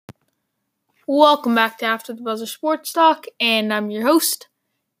Welcome back to After the Buzzer Sports Talk, and I'm your host,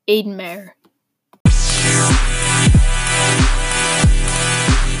 Aiden Mayer.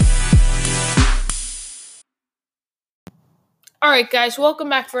 Alright guys, welcome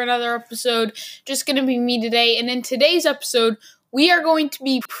back for another episode. Just going to be me today, and in today's episode, we are going to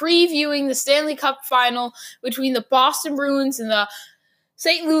be previewing the Stanley Cup Final between the Boston Bruins and the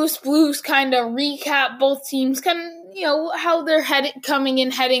St. Louis Blues. Kind of recap both teams, how they're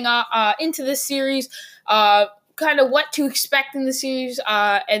heading into this series, kind of what to expect in the series,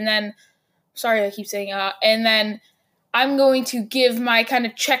 and then I'm going to give my kind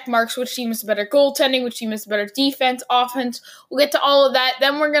of check marks, which team has better goaltending, which team has better defense, offense. We'll get to all of that.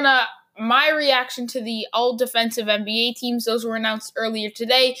 Then my reaction to the all-defensive NBA teams. Those were announced earlier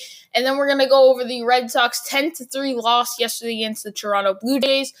today. And then we're going to go over the Red Sox 10-3 loss yesterday against the Toronto Blue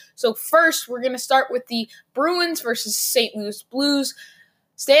Jays. So first, we're going to start with the Bruins versus St. Louis Blues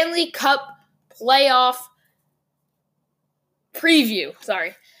Stanley Cup playoff preview.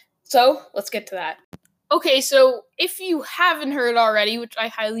 So let's get to that. Okay, so if you haven't heard already, which I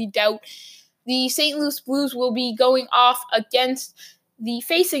highly doubt, the St. Louis Blues will be facing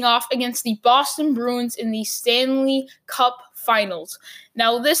off against the Boston Bruins in the Stanley Cup Finals.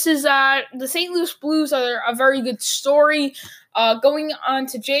 Now, this is the St. Louis Blues are a very good story. Going on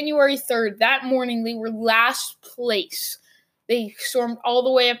to January 3rd, that morning they were last place. They stormed all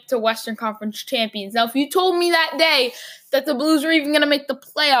the way up to Western Conference champions. Now, if you told me that day that the Blues were even going to make the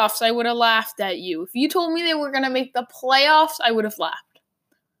playoffs, I would have laughed at you. If you told me they were going to make the playoffs, I would have laughed.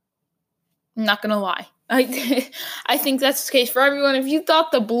 I'm not going to lie. I think that's the case for everyone. If you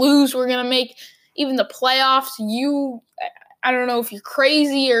thought the Blues were going to make even the playoffs, I don't know if you're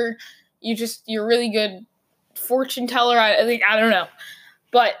crazy or you're really good fortune teller. I don't know.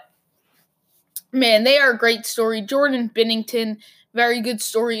 But man, they are a great story. Jordan Binnington, very good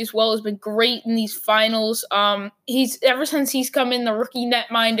story as well, has been great in these finals. Ever since he's come in, the rookie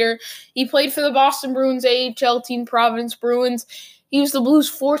netminder, he played for the Boston Bruins AHL team, Providence Bruins. He was the Blues'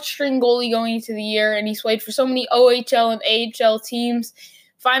 fourth-string goalie going into the year, and he's played for so many OHL and AHL teams.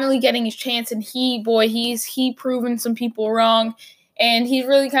 Finally getting his chance, and he's proven some people wrong, and he's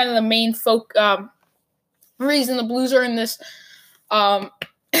really kind of the main reason the Blues are in this. Bad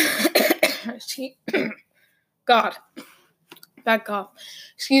cough.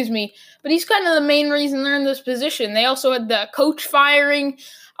 Excuse me. But he's kind of the main reason they're in this position. They also had the coach firing.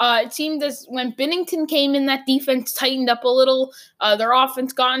 It seemed as when Binnington came in, that defense tightened up a little. Their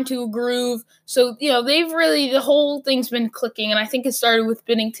offense got into a groove. So, the whole thing's been clicking. And I think it started with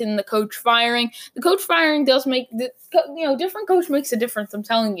Binnington, the coach firing. The coach firing does different coach makes a difference, I'm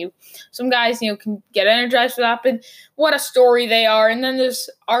telling you. Some guys, can get energized for that. But what a story they are. And then there's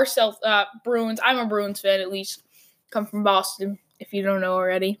ourselves, Bruins. I'm a Bruins fan, at least. Come from Boston, if you don't know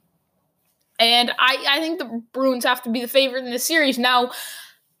already. And I think the Bruins have to be the favorite in the series. Now,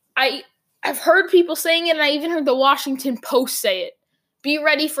 I've heard people saying it, and I even heard the Washington Post say it. Be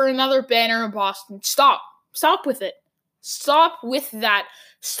ready for another banner in Boston. Stop with it. Stop with that.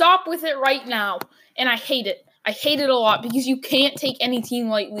 Stop with it right now. And I hate it. I hate it a lot because you can't take any team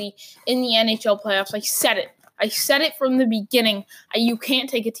lightly in the NHL playoffs. I said it from the beginning. You can't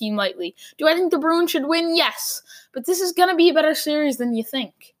take a team lightly. Do I think the Bruins should win? Yes. But this is going to be a better series than you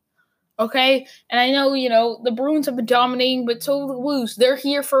think. Okay? And I know, the Bruins have been dominating, but so have the Blues. They're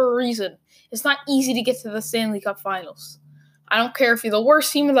here for a reason. It's not easy to get to the Stanley Cup Finals. I don't care if you're the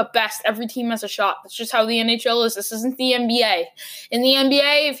worst team or the best. Every team has a shot. That's just how the NHL is. This isn't the NBA. In the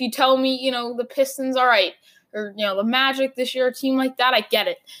NBA, if you tell me, the Pistons, all right, or, the Magic this year, a team like that, I get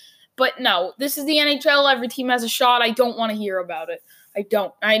it. But no, this is the NHL. Every team has a shot. I don't want to hear about it. I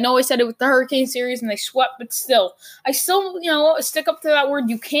don't. I know I said it with the Hurricane series and they swept, but still. I still, stick up to that word.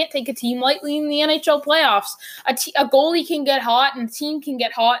 You can't take a team lightly in the NHL playoffs. A goalie can get hot and a team can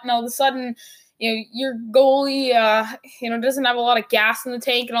get hot, and all of a sudden, your goalie, doesn't have a lot of gas in the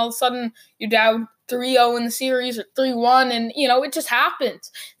tank, and all of a sudden you're down 3-0 in the series or 3-1, and, it just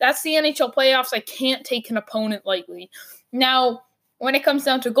happens. That's the NHL playoffs. I can't take an opponent lightly. Now, when it comes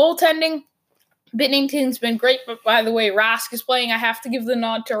down to goaltending, Binnington's been great, but by the way, Rask is playing. I have to give the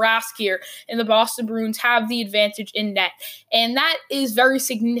nod to Rask here, and the Boston Bruins have the advantage in net. And that is very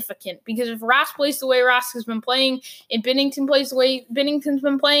significant because if Rask plays the way Rask has been playing and Binnington plays the way Binnington's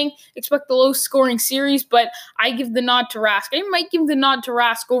been playing, expect the low-scoring series, but I give the nod to Rask. I might give the nod to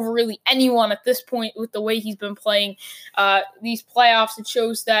Rask over really anyone at this point with the way he's been playing these playoffs. It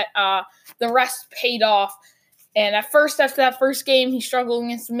shows that the rest paid off. And after that first game, he struggled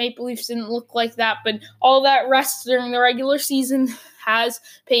against the Maple Leafs. Didn't look like that. But all that rest during the regular season has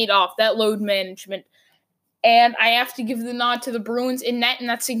paid off, that load management. And I have to give the nod to the Bruins in net, and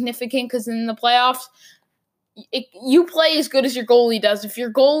that's significant because in the playoffs, you play as good as your goalie does. If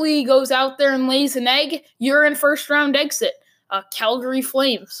your goalie goes out there and lays an egg, you're in first-round exit. Calgary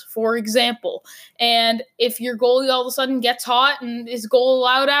Flames, for example. And if your goalie all of a sudden gets hot and his goal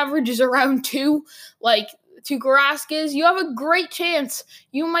allowed average is around 2, like Tuukka Rask is, you have a great chance.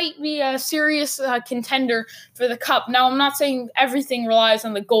 You might be a serious contender for the Cup. Now, I'm not saying everything relies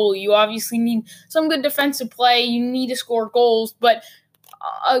on the goalie. You obviously need some good defensive play. You need to score goals, but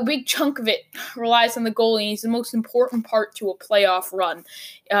a big chunk of it relies on the goalie. He's the most important part to a playoff run.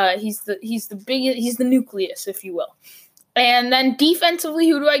 He's the nucleus, if you will. And then defensively,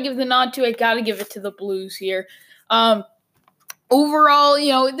 who do I give the nod to? I got to give it to the Blues here.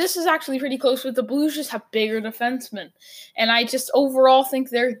 Overall, this is actually pretty close, but the Blues just have bigger defensemen. And I just overall think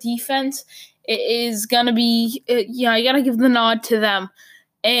their defense is going to be, I got to give the nod to them.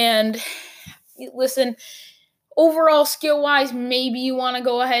 And listen, overall skill-wise, maybe you want to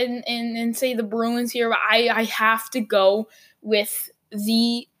go ahead and say the Bruins here, but I have to go with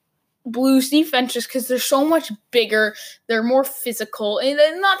the Blues defense just because they're so much bigger. They're more physical. And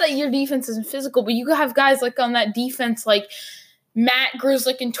not that your defense isn't physical, but you have guys like on that defense like Matt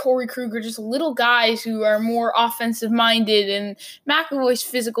Grzelcyk and Torrey Krug, just little guys who are more offensive-minded. And McAvoy's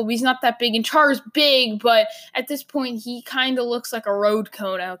physical, but he's not that big. And Char's big, but at this point, he kind of looks like a road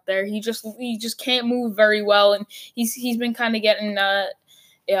cone out there. He just can't move very well, and he's been kind of getting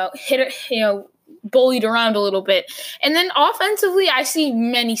bullied around a little bit. And then offensively, I see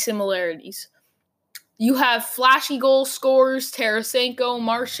many similarities. You have flashy goal scorers, Tarasenko,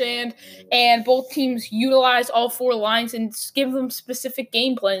 Marchand, and both teams utilize all 4 lines and give them specific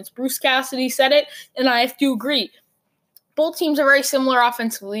game plans. Bruce Cassidy said it, and I have to agree. Both teams are very similar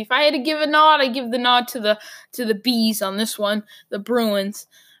offensively. If I had to give a nod, I give the nod to the Bees on this one, the Bruins.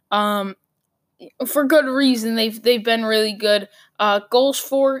 For good reason. They've been really good. Goals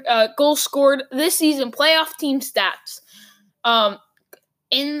scored this season. Playoff team stats.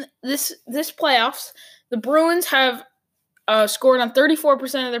 In this playoffs, the Bruins have scored on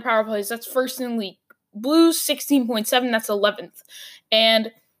 34% of their power plays. That's first in the league. Blues 16.7. That's 11th.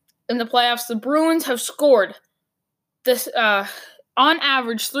 And in the playoffs, the Bruins have scored this on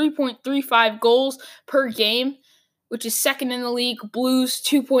average 3.35 goals per game, which is second in the league. Blues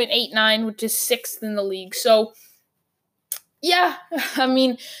 2.89, which is sixth in the league. So, yeah, I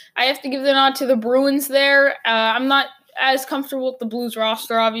mean, I have to give the nod to the Bruins there. I'm not as comfortable with the Blues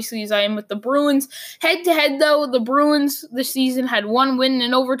roster, obviously, as I am with the Bruins. Head-to-head, though, the Bruins this season had 1 win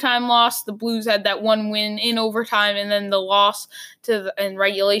and overtime loss. The Blues had that 1 win in overtime and then the loss in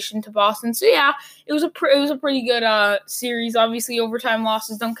regulation to Boston. So, yeah, it was a pretty good series. Obviously, overtime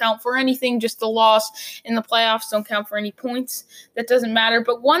losses don't count for anything. Just the loss in the playoffs don't count for any points. That doesn't matter.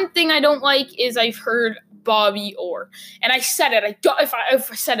 But one thing I don't like is I've heard Bobby Orr. And I said it. If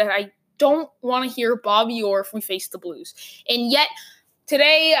I said it, I don't want to hear Bobby Orr if we face the Blues. And yet,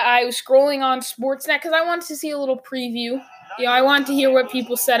 today I was scrolling on Sportsnet because I wanted to see a little preview. I wanted to hear what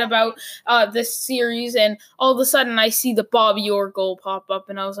people said about this series, and all of a sudden I see the Bobby Orr goal pop up,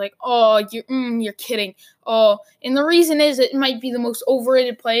 and I was like, oh, you're kidding. Oh, and the reason is it might be the most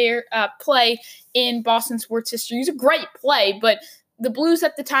overrated play in Boston sports history. It's a great play, but the Blues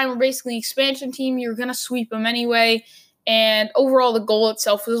at the time were basically an expansion team. You were going to sweep them anyway. And overall, the goal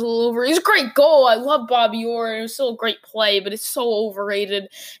itself was a little over. It was a great goal. I love Bobby Orr. It was still a great play, but it's so overrated.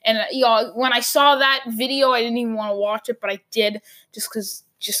 And when I saw that video, I didn't even want to watch it, but I did just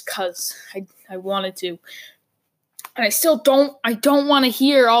because I wanted to. And I still don't want to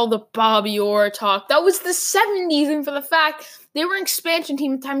hear all the Bobby Orr talk. That was the 70s, and for the fact they were an expansion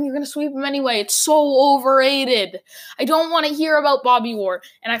team at the time, you're going to sweep them anyway. It's so overrated. I don't want to hear about Bobby Orr.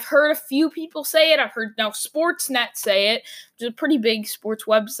 And I've heard a few people say it. I've heard now Sportsnet say it, which is a pretty big sports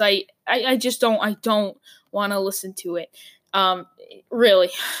website. I don't want to listen to it. Really.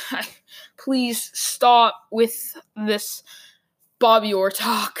 Please stop with this Bobby Orr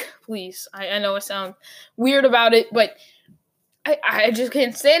talk, please. I know I sound weird about it, but I just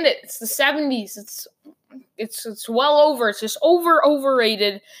can't stand it. It's the 70s. It's well over. It's just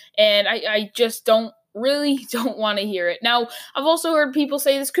overrated, and I just don't want to hear it. Now, I've also heard people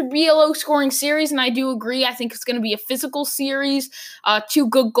say this could be a low-scoring series, and I do agree. I think it's going to be a physical series. Two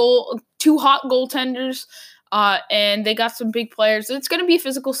hot goaltenders, and they got some big players. It's going to be a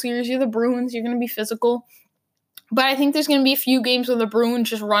physical series. You're the Bruins. You're going to be physical. But I think there's going to be a few games where the Bruins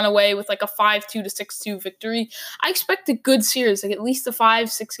just run away with like a 5-2 to 6-2 victory. I expect a good series, like at least a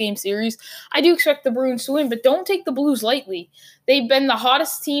 5-6 game series. I do expect the Bruins to win, but don't take the Blues lightly. They've been the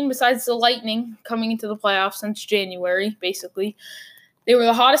hottest team besides the Lightning coming into the playoffs since January, basically. They were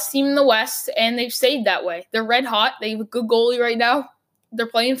the hottest team in the West, and they've stayed that way. They're red hot. They have a good goalie right now. They're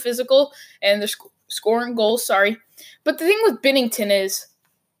playing physical, and they're scoring goals, But the thing with Binnington is,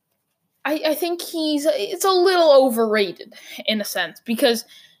 I think it's a little overrated in a sense because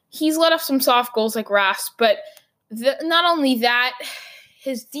he's let off some soft goals like Rask, but not only that,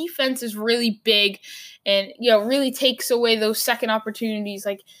 his defense is really big and, really takes away those second opportunities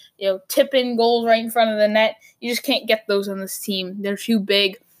like, tip in goals right in front of the net. You just can't get those on this team. They're too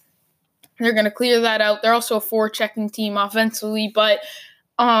big. They're going to clear that out. They're also a forechecking team offensively, but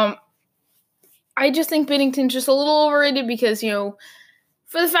I just think Binnington's just a little overrated because,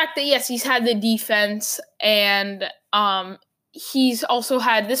 for the fact that, yes, he's had the defense and he's also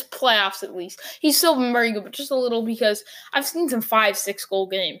had this playoffs at least. He's still been very good, but just a little because I've seen some 5-6 goal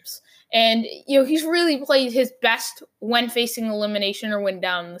games. And, he's really played his best when facing elimination or when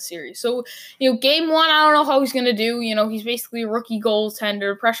down in the series. So, game one, I don't know how he's going to do. He's basically a rookie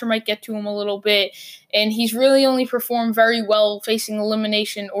goaltender. Pressure might get to him a little bit. And he's really only performed very well facing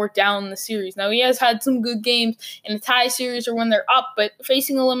elimination or down in the series. Now, he has had some good games in the tie series or when they're up, but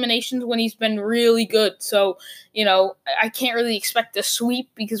facing eliminations when he's been really good. So, I can't really expect a sweep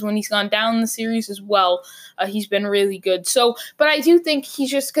because when he's gone down in the series as well, he's been really good. So, but I do think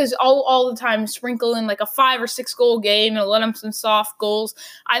he's just because all the time sprinkle in like a 5 or 6 goal game and let him some soft goals.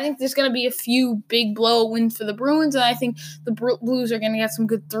 I think there's going to be a few big blowout wins for the Bruins, and I think the Blues are going to get some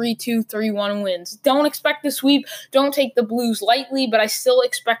good 3-2, 3-1 wins. Don't expect the sweep. Don't take the Blues lightly, but I still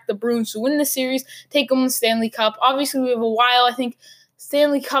expect the Bruins to win the series, take them the Stanley Cup. Obviously, we have a while. I think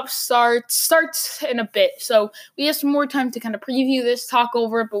Stanley Cup starts in a bit, so we have some more time to kind of preview this, talk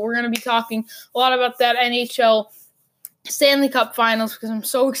over it, but we're going to be talking a lot about that NHL Stanley Cup Finals because I'm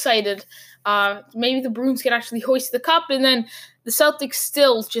so excited. Maybe the Bruins can actually hoist the cup, and then the Celtics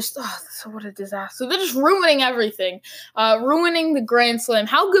still just, what a disaster. They're just ruining everything, ruining the Grand Slam.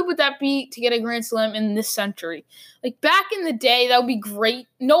 How good would that be to get a Grand Slam in this century? Like, back in the day, that would be great.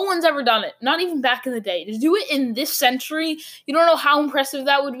 No one's ever done it, not even back in the day. To do it in this century, you don't know how impressive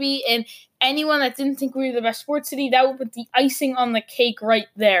that would be, and anyone that didn't think we were the best sports city, that would put the icing on the cake right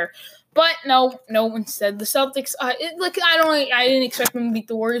there. But no, instead, the Celtics, I didn't expect them to beat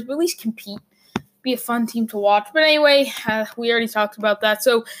the Warriors, but at least compete. Be a fun team to watch. But anyway, we already talked about that.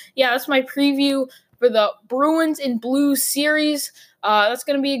 So, yeah, that's my preview for the Bruins and Blues series. That's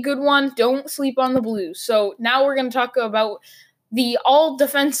going to be a good one. Don't sleep on the Blues. So, now we're going to talk about the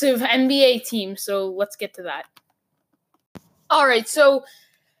all-defensive NBA team. So, let's get to that. All right, so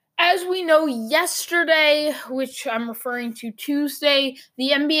as we know, yesterday, which I'm referring to Tuesday, the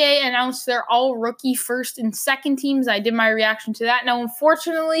NBA announced their all-rookie first and second teams. I did my reaction to that. Now,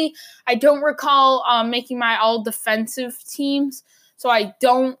 unfortunately, I don't recall making my all-defensive teams, so I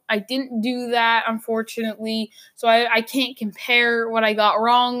didn't do that, unfortunately. So I can't compare what I got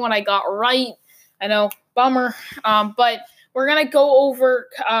wrong, what I got right. I know, bummer. But we're going to go over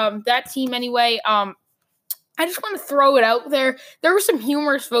that team anyway. I just want to throw it out there. There were some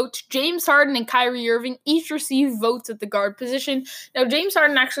humorous votes. James Harden and Kyrie Irving each received votes at the guard position. Now, James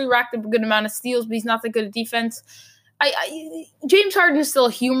Harden actually racked up a good amount of steals, but he's not that good at defense. James Harden is still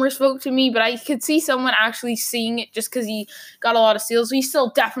a humorous vote to me, but I could see someone actually seeing it just because he got a lot of steals. So he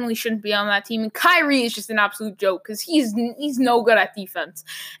still definitely shouldn't be on that team. And Kyrie is just an absolute joke because he's no good at defense.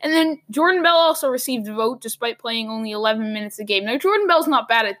 And then Jordan Bell also received a vote despite playing only 11 minutes a game. Now, Jordan Bell's not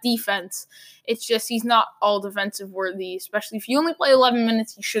bad at defense. It's just he's not all defensive worthy, especially if you only play 11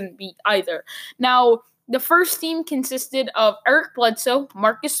 minutes, you shouldn't be either. Now, the first team consisted of Eric Bledsoe,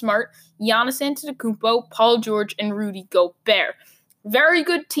 Marcus Smart, Giannis Antetokounmpo, Paul George, and Rudy Gobert. Very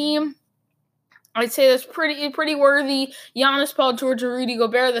good team. I'd say that's pretty worthy. Giannis, Paul George, and Rudy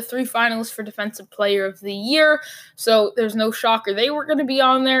Gobert are the 3 finalists for Defensive Player of the Year. So there's no shocker they were going to be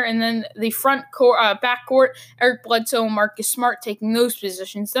on there. And then the backcourt, Eric Bledsoe and Marcus Smart taking those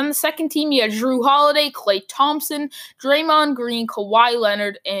positions. Then the second team, you had Jrue Holiday, Klay Thompson, Draymond Green, Kawhi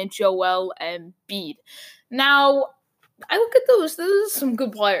Leonard, and Joel Embiid. Now, I look at those are some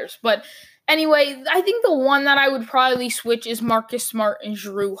good players. But anyway, I think the one that I would probably switch is Marcus Smart and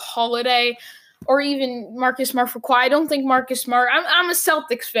Jrue Holiday. Or even Marcus Smart for Kawhi. I don't think Marcus Smart. I'm a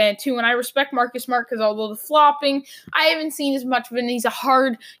Celtics fan too, and I respect Marcus Smart because although the flopping, I haven't seen as much of it. He's a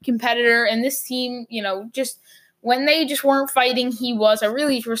hard competitor, and this team, just when they just weren't fighting, he was. I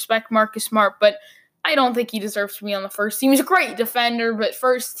really respect Marcus Smart, but I don't think he deserves to be on the first team. He's a great defender, but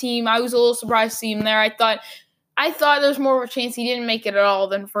first team, I was a little surprised to see him there. I thought there was more of a chance he didn't make it at all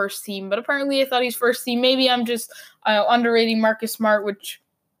than first team, but apparently I thought he's first team. Maybe I'm just underrating Marcus Smart, which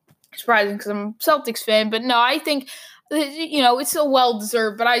surprising because I'm a Celtics fan, but no, I think it's a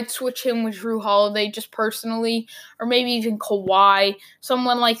well-deserved, but I'd switch him with Jrue Holiday just personally, or maybe even Kawhi,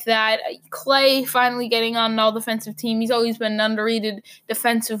 someone like that. Klay finally getting on an all-defensive team. He's always been an underrated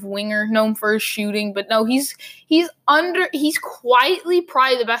defensive winger, known for his shooting, but no, he's quietly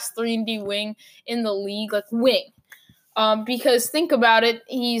probably the best 3-and-D wing in the league, like wing. Because think about it,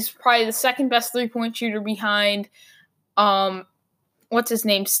 he's probably the second best three-point shooter behind, what's his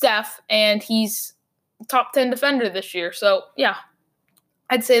name, Steph, and he's top 10 defender this year. So, yeah,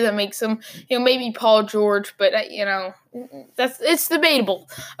 I'd say that makes him, maybe Paul George, but, it's debatable.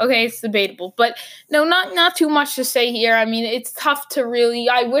 Okay, it's debatable. But, no, not too much to say here. I mean, it's tough to really,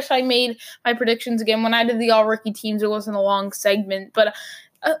 I wish I made my predictions again. When I did the all-rookie teams, it wasn't a long segment. But,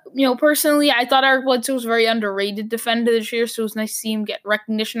 personally, I thought Eric Bledsoe was a very underrated defender this year, so it was nice to see him get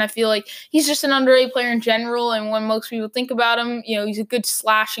recognition. I feel like he's just an underrated player in general, and when most people think about him, he's a good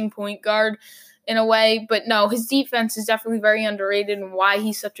slashing point guard in a way. But no, his defense is definitely very underrated and why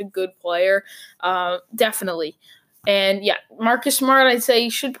he's such a good player. Definitely. And yeah, Marcus Smart, I'd say,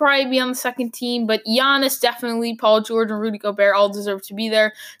 should probably be on the second team, but Giannis definitely, Paul George, and Rudy Gobert all deserve to be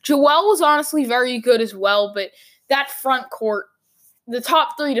there. Joel was honestly very good as well, but that front court, the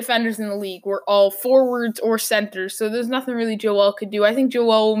top three defenders in the league were all forwards or centers, so there's nothing really Joel could do. I think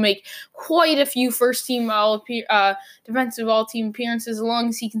Joel will make quite a few first-team defensive all-team appearances as long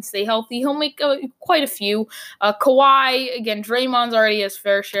as he can stay healthy. He'll make quite a few. Kawhi, again, Draymond's already his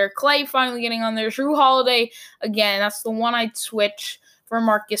fair share. Klay finally getting on there. Jrue Holiday, again, that's the one I'd switch for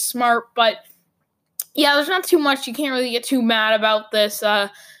Marcus Smart. But, yeah, there's not too much. You can't really get too mad about this.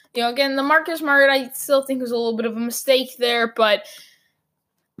 Again, the Marcus Smart, I still think was a little bit of a mistake there, but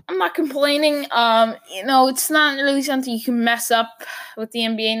I'm not complaining. It's not really something you can mess up with the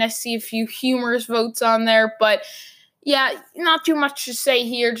NBA, and I see a few humorous votes on there, but yeah, not too much to say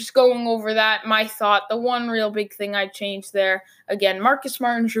here. Just going over that, my thought, the one real big thing I'd change there. Again, Marcus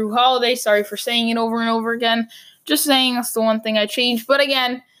Smart and Jrue Holiday. Sorry for saying it over and over again. Just saying that's the one thing I changed. But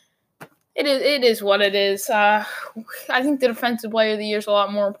again, it is what it is. I think the defensive player of the year is a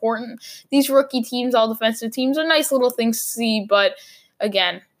lot more important. These rookie teams, all defensive teams, are nice little things to see, but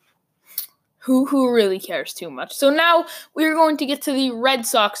again, who really cares too much? So now we're going to get to the Red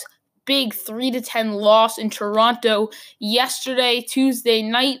Sox big 3-10 loss in Toronto yesterday, Tuesday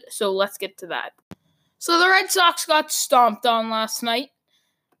night. So let's get to that. So the Red Sox got stomped on last night,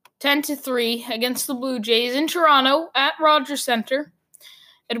 10-3 against the Blue Jays in Toronto at Rogers Center.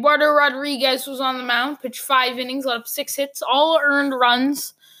 Eduardo Rodriguez was on the mound, pitched 5 innings, let up 6 hits, all earned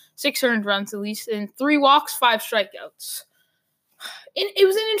runs, 6 earned runs at least, and 3 walks, 5 strikeouts. It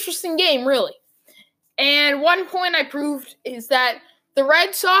was an interesting game, really. And one point I proved is that the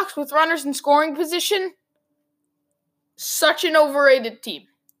Red Sox, with runners in scoring position, such an overrated team.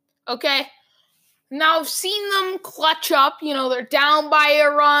 Okay? Now, I've seen them clutch up. They're down by a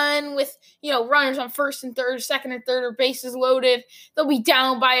run with, runners on first and third, second and third, or bases loaded. They'll be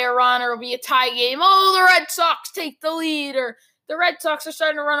down by a run, or it'll be a tie game. Oh, the Red Sox take the lead, or the Red Sox are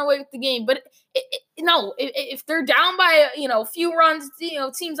starting to run away with the game. But if they're down by a few runs,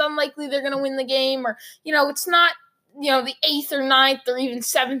 it seems unlikely they're going to win the game. Or it's not the 8th or 9th or even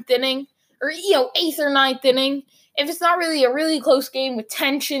 7th inning, or 8th or 9th inning. If it's not really a really close game with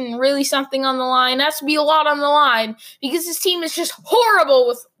tension and really something on the line, it has to be a lot on the line because this team is just horrible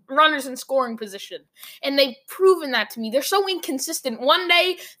with runners in scoring position. And they've proven that to me. They're so inconsistent. One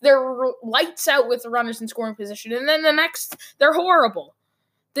day, they're lights out with the runners in scoring position, and then the next, they're horrible.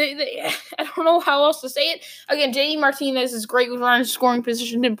 I don't know how else to say it. Again, J.D. Martinez is great with runners in scoring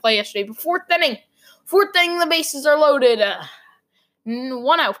position. Didn't play yesterday. But fourth inning, the bases are loaded.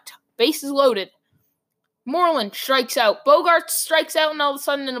 1 out. Bases loaded. Moreland strikes out. Bogaerts strikes out, and all of a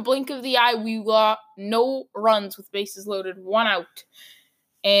sudden, in a blink of the eye, we got no runs with bases loaded. 1 out.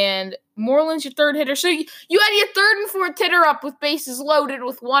 And Moreland's your third hitter. So you had your third and fourth hitter up with bases loaded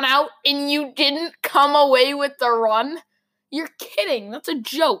with 1 out, and you didn't come away with the run? You're kidding. That's a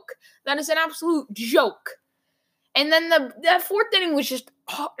joke. That is an absolute joke. And then that fourth inning was just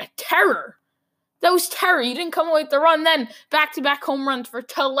a terror. That was terror. You didn't come away with the run. Then back-to-back home runs for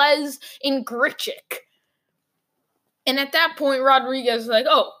Tellez and Grichuk. And at that point, Rodriguez was like,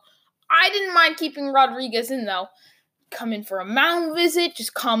 I didn't mind keeping Rodriguez in, though. Come in for a mound visit,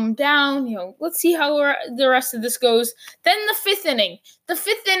 just calm down. Let's see how the rest of this goes. Then the fifth inning.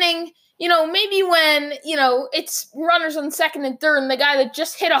 Maybe when, it's runners on second and third, and the guy that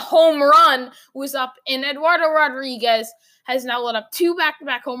just hit a home run was up, and Eduardo Rodriguez has now let up 2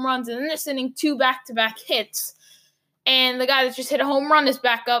 back-to-back home runs, and in this inning, 2 back-to-back hits. And the guy that just hit a home run is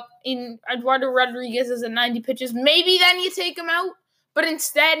back up in Eduardo Rodriguez is at 90 pitches. Maybe then you take him out. But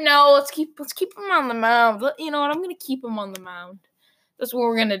instead, no, let's keep him on the mound. You know what? I'm gonna keep him on the mound. That's what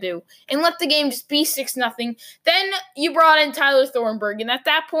we're gonna do, and let the game just be 6-0. Then you brought in Tyler Thornburg, and at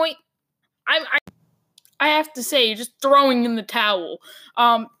that point, I have to say, just throwing in the towel.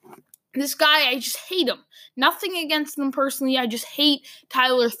 This guy, I just hate him. Nothing against him personally. I just hate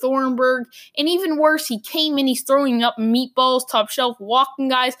Tyler Thornburg. And even worse, he came in, he's throwing up meatballs, top shelf, walking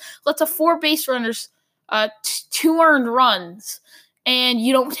guys. Lets a 4 base runners, 2 earned runs. And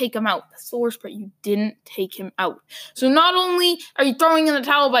you don't take him out. That's the worst part. You didn't take him out. So not only are you throwing in the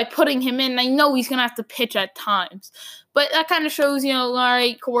towel by putting him in, I know he's going to have to pitch at times. But that kind of shows, all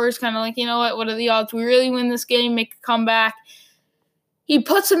right, Cora's kind of like, you know what are the odds? We really win this game, make a comeback. He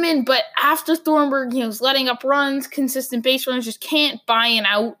puts him in, but after Thornburg, is letting up runs, consistent base runners, just can't buy it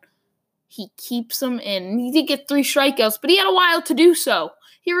out. He keeps him in. He did get 3 strikeouts, but he had a while to do so.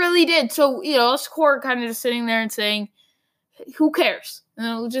 He really did. So, Cora kind of just sitting there and saying, who cares?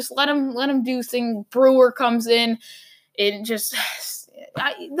 Just let him do things. Brewer comes in. It just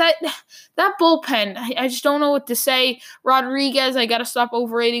that bullpen. I just don't know what to say. Rodriguez, I gotta stop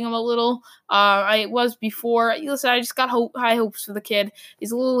overrating him a little. I was before. Listen, I just got high hopes for the kid.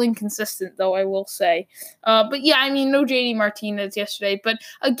 He's a little inconsistent, though, I will say. But yeah, no JD Martinez yesterday. But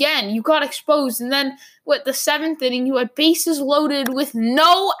again, you got exposed. And then the 7th inning, you had bases loaded with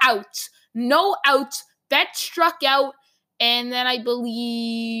no outs. Betts struck out. And then I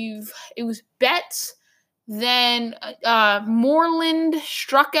believe it was Betts. Then Moreland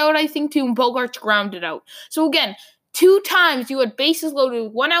struck out, I think, too, and Bogaerts grounded out. So again, 2 times you had bases loaded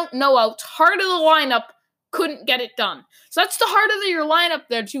with 1 out, no outs. Heart of the lineup couldn't get it done. So that's the heart of your lineup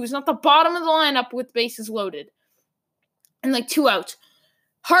there, too. It's not the bottom of the lineup with bases loaded. And 2 outs.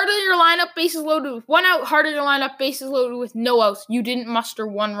 Heart of your lineup, bases loaded with 1 out. Heart of your lineup, bases loaded with no outs. You didn't muster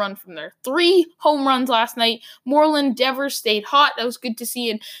 1 run from there. 3 home runs last night. Moreland, Devers stayed hot. That was good to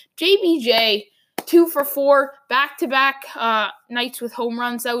see. And JBJ, 2 for 4, back-to-back nights with home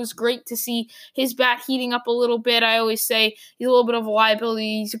runs. That was great to see his bat heating up a little bit. I always say he's a little bit of a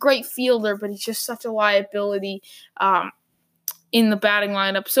liability. He's a great fielder, but he's just such a liability in the batting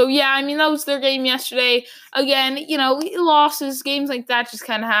lineup. So, yeah, that was their game yesterday. Again, losses, games like that just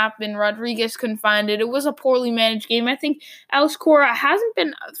kind of happen. Rodriguez couldn't find it. It was a poorly managed game. I think Alex Cora hasn't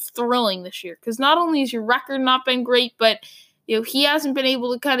been thrilling this year because not only has your record not been great, but he hasn't been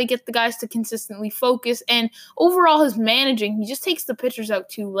able to kind of get the guys to consistently focus. And overall, his managing, he just takes the pitchers out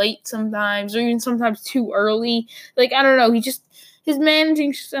too late sometimes, or even sometimes too early. I don't know. His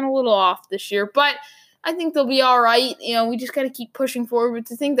managing's just been a little off this year. But I think they'll be all right. We just got to keep pushing forward. But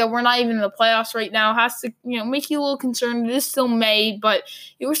to think that we're not even in the playoffs right now has to, make you a little concerned. It is still May, but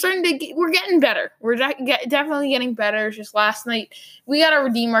we're getting better. We're definitely getting better. It's just last night, we got to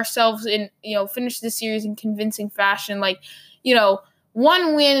redeem ourselves and, finish the series in convincing fashion.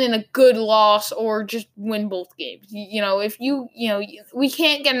 1 win and a good loss, or just win both games. If we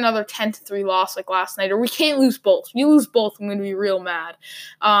can't get another 10-3 loss like last night, or we can't lose both. If you lose both, I'm going to be real mad.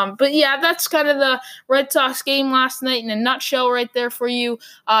 But yeah, that's kind of the Red Sox game last night in a nutshell right there for you.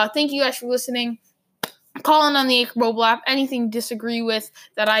 Thank you guys for listening. Call in on the Anchor Mobile app. Anything you disagree with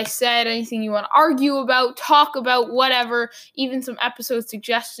that I said, anything you want to argue about, talk about, whatever, even some episode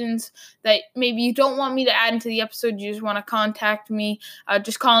suggestions that maybe you don't want me to add into the episode, you just want to contact me,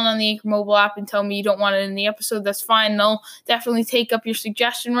 just call in on the Anchor Mobile app and tell me you don't want it in the episode. That's fine. They'll definitely take up your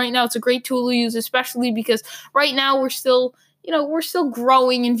suggestion right now. It's a great tool to use, especially because right now we're still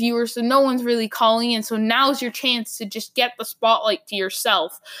growing in viewers, so no one's really calling in. So now's your chance to just get the spotlight to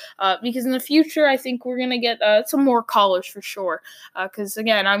yourself. Because in the future, I think we're going to get some more callers for sure. Because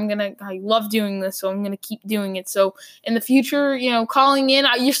again, I love doing this, so I'm going to keep doing it. So in the future, calling in,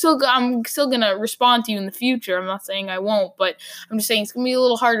 I'm still going to respond to you in the future. I'm not saying I won't, but I'm just saying it's going to be a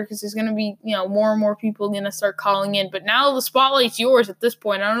little harder because there's going to be, more and more people going to start calling in. But now the spotlight's yours at this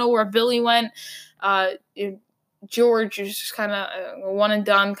point. I don't know where Billy went. George is just kind of one and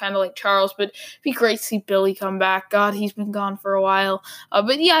done, kind of like Charles, but it'd be great to see Billy come back. God, he's been gone for a while.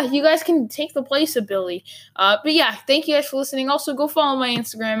 But yeah, you guys can take the place of Billy. But yeah, thank you guys for listening. Also, go follow my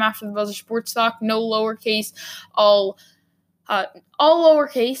Instagram, After the Buzzer Sports Talk. No lowercase, all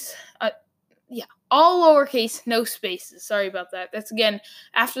lowercase. All lowercase, no spaces. Sorry about that. That's again,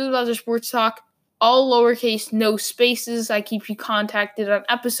 After the Buzzer Sports Talk. All lowercase, no spaces. I keep you contacted on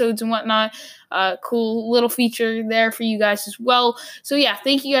episodes and whatnot. Cool little feature there for you guys as well. So yeah,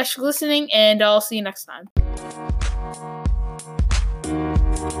 thank you guys for listening, and I'll see you next time.